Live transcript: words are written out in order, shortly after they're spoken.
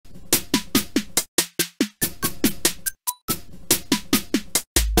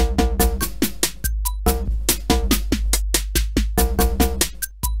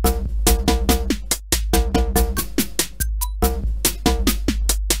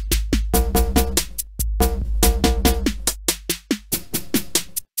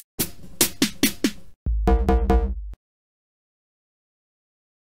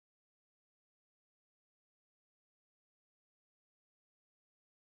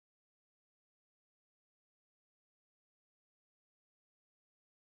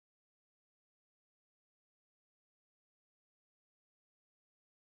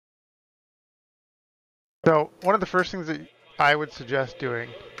So one of the first things that I would suggest doing,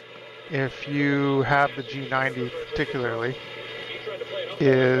 if you have the G90 particularly,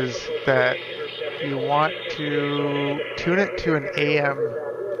 is that you want to tune it to an AM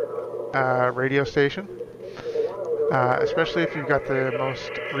radio station, especially if you've got the most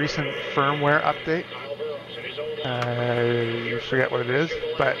recent firmware update. You forget what it is,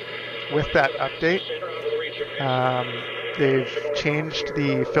 but with that update, they've changed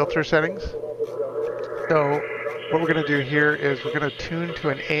the filter settings. So what we're going to do here is we're going to tune to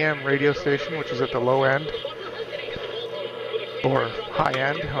an AM radio station, which is at the low end, or high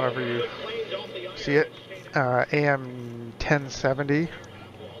end, however you see it. AM 1070,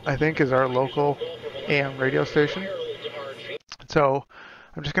 I think, is our local AM radio station. So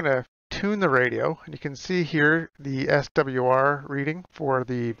I'm just going to tune the radio, and you can see here the SWR reading for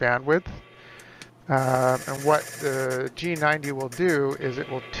the bandwidth. And what the G90 will do is it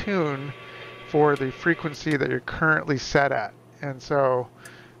will tune for the frequency that you're currently set at. And so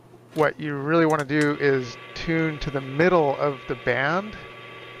what you really want to do is tune to the middle of the band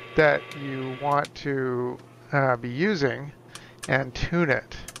that you want to be using and tune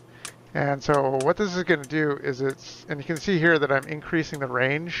it. And so what this is going to do is and you can see here that I'm increasing the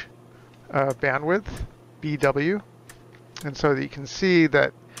range of bandwidth, BW, and so that you can see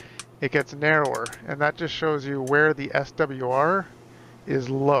that it gets narrower, and that just shows you where the SWR is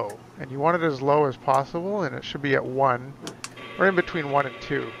low. And you want it as low as possible, and it should be at 1, or in between 1 and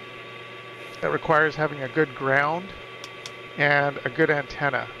 2. That requires having a good ground and a good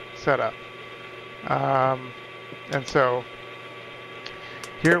antenna set up. And so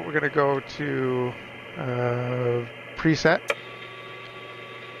here we're going to go to preset,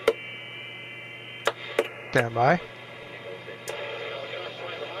 stand by.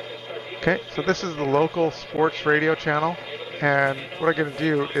 Okay, so this is the local sports radio channel, and what I'm going to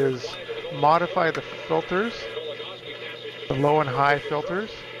do is modify the filters, the low and high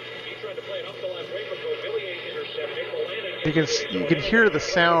filters. You can hear the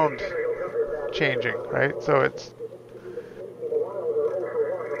sound changing, right? So it's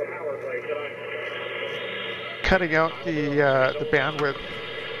cutting out the bandwidth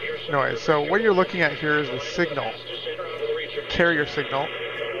noise. So what you're looking at here is the signal, carrier signal.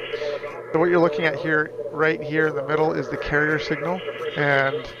 So what you're looking at here, right here in the middle, is the carrier signal,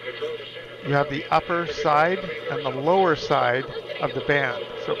 and you have the upper side and the lower side of the band.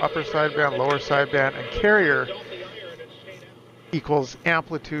 So upper sideband, lower sideband, and carrier equals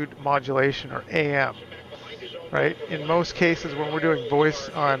amplitude modulation, or AM, right? In most cases, when we're doing voice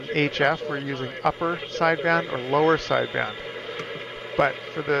on HF, we're using upper sideband or lower sideband. But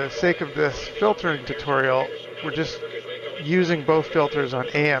for the sake of this filtering tutorial, we're just using both filters on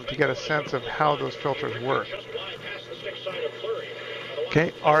AM to get a sense of how those filters work.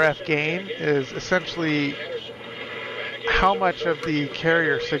 Okay, RF gain is essentially how much of the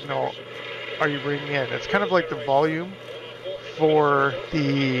carrier signal are you bringing in. It's kind of like the volume for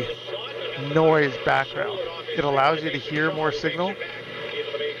the noise background. It allows you to hear more signal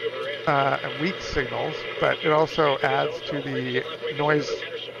and weak signals, but it also adds to the noise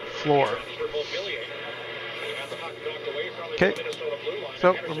floor. Okay,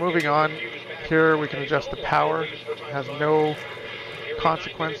 so we're moving on. Here we can adjust the power. It has no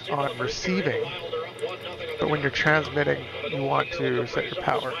consequence on receiving, but when you're transmitting, you want to set your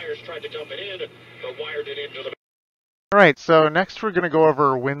power. All right, so next we're going to go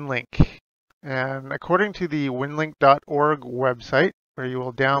over Winlink. And according to the winlink.org website, where you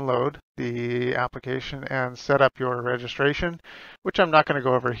will download the application and set up your registration, which I'm not going to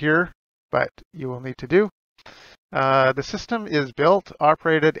go over here, but you will need to do. The system is built,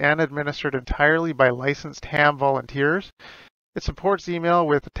 operated, and administered entirely by licensed ham volunteers. It supports email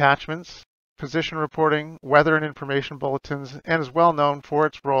with attachments, position reporting, weather and information bulletins, and is well known for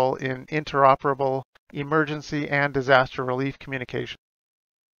its role in interoperable emergency and disaster relief communication.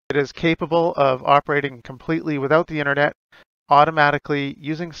 It is capable of operating completely without the internet, automatically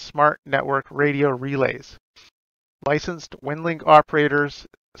using smart network radio relays. Licensed Winlink operators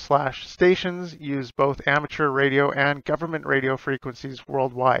 / stations use both amateur radio and government radio frequencies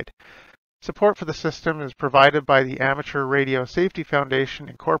worldwide. Support for the system is provided by the Amateur Radio Safety Foundation,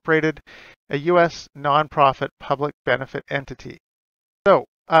 Incorporated, a U.S. nonprofit public benefit entity. So,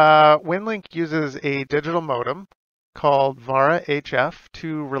 Winlink uses a digital modem called VARA HF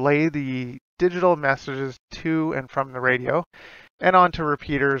to relay the digital messages to and from the radio and onto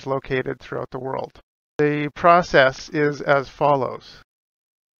repeaters located throughout the world. The process is as follows.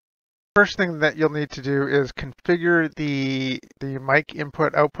 First thing that you'll need to do is configure the mic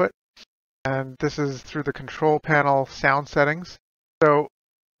input-output, and this is through the control panel sound settings. So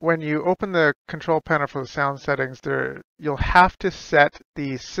when you open the control panel for the sound settings, you'll have to set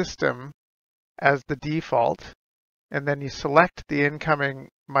the system as the default, and then you select the incoming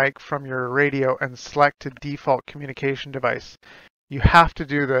mic from your radio and select a default communication device. You have to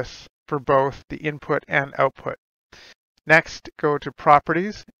do this for both the input and output. Next, go to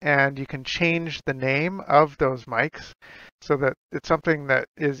Properties, and you can change the name of those mics so that it's something that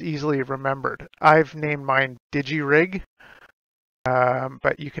is easily remembered. I've named mine DigiRig,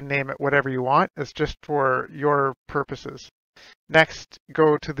 but you can name it whatever you want. It's just for your purposes. Next,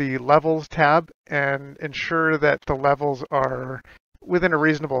 go to the Levels tab and ensure that the levels are within a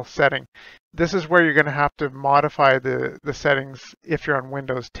reasonable setting. This is where you're going to have to modify the settings if you're on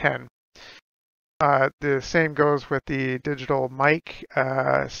Windows 10. The same goes with the digital mic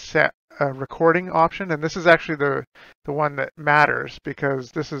set recording option, and this is actually the one that matters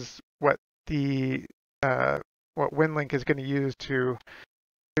because this is what what Winlink is going to use to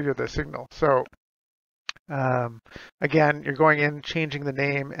figure the signal. So again, you're going in, changing the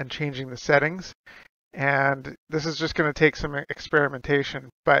name and changing the settings, and this is just going to take some experimentation,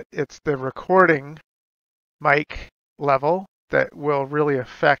 but it's the recording mic level that will really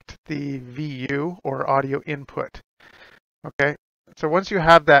affect the VU or audio input. Okay, so once you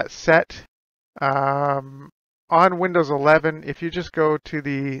have that set on Windows 11, if you just go to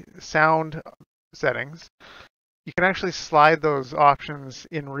the sound settings, you can actually slide those options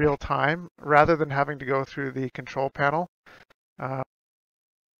in real time rather than having to go through the control panel.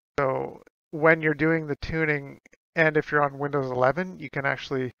 So when you're doing the tuning, and if you're on Windows 11, you can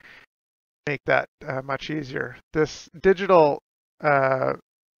actually make that much easier. This digital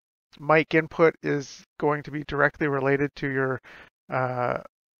mic input is going to be directly related to your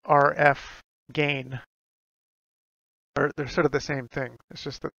RF gain. They're sort of the same thing. It's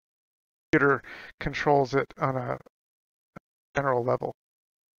just that the computer controls it on a general level.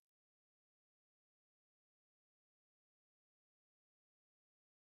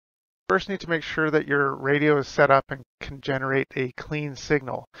 First, need to make sure that your radio is set up and can generate a clean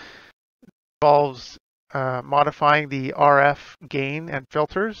signal. It involves modifying the RF gain and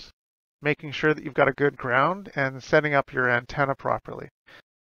filters, making sure that you've got a good ground, and setting up your antenna properly.